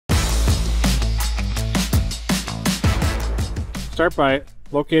Start by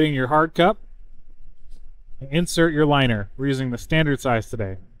locating your hard cup and insert your liner. We're using the standard size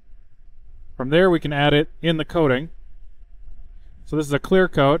today. From there we can add it in the coating. So this is a clear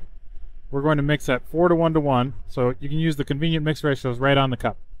coat. We're going to mix at 4 to 1 to 1, so you can use the convenient mix ratios right on the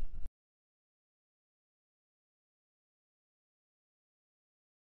cup.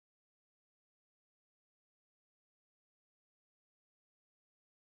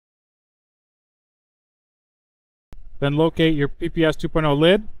 Then locate your PPS 2.0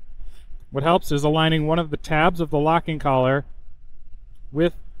 lid. What helps is aligning one of the tabs of the locking collar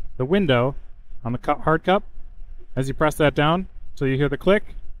with the window on the hard cup. As you press that down till you hear the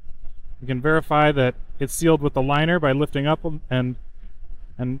click, you can verify that it's sealed with the liner by lifting up and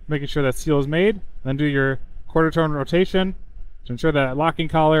making sure that seal is made. Then do your quarter turn rotation to ensure that locking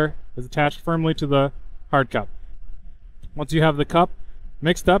collar is attached firmly to the hard cup. Once you have the cup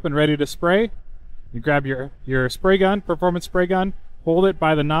mixed up and ready to spray, you grab your spray gun, performance spray gun, hold it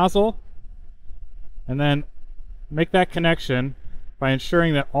by the nozzle, and then make that connection by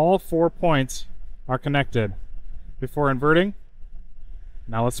ensuring that all 4 points are connected before inverting.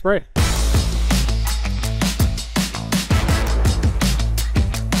 Now let's spray.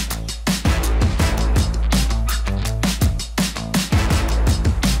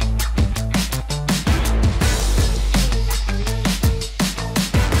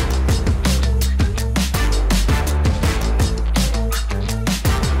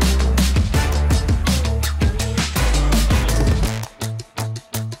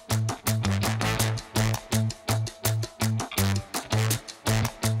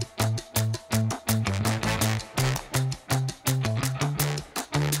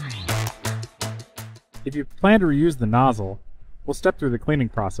 If you plan to reuse the nozzle, we'll step through the cleaning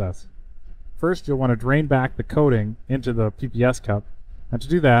process. First, you'll want to drain back the coating into the PPS cup, and to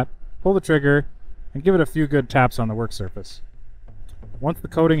do that, pull the trigger and give it a few good taps on the work surface. Once the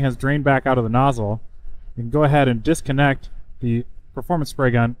coating has drained back out of the nozzle, you can go ahead and disconnect the performance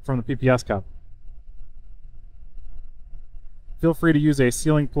spray gun from the PPS cup. Feel free to use a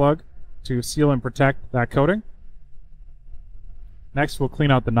sealing plug to seal and protect that coating. Next, we'll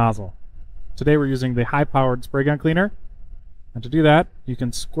clean out the nozzle. Today we're using the high-powered spray gun cleaner, and to do that you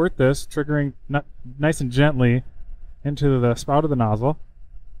can squirt this, triggering nice and gently into the spout of the nozzle,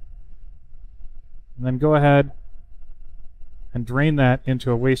 and then go ahead and drain that into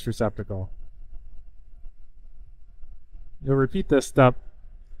a waste receptacle. You'll repeat this step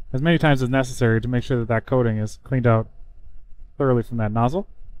as many times as necessary to make sure that that coating is cleaned out thoroughly from that nozzle.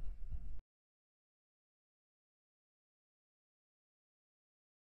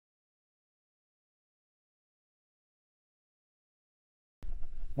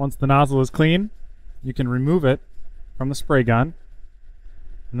 Once the nozzle is clean, you can remove it from the spray gun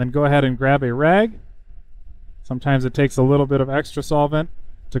and then go ahead and grab a rag. Sometimes it takes a little bit of extra solvent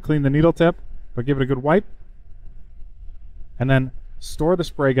to clean the needle tip, but give it a good wipe. And then store the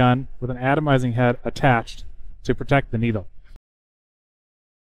spray gun with an atomizing head attached to protect the needle.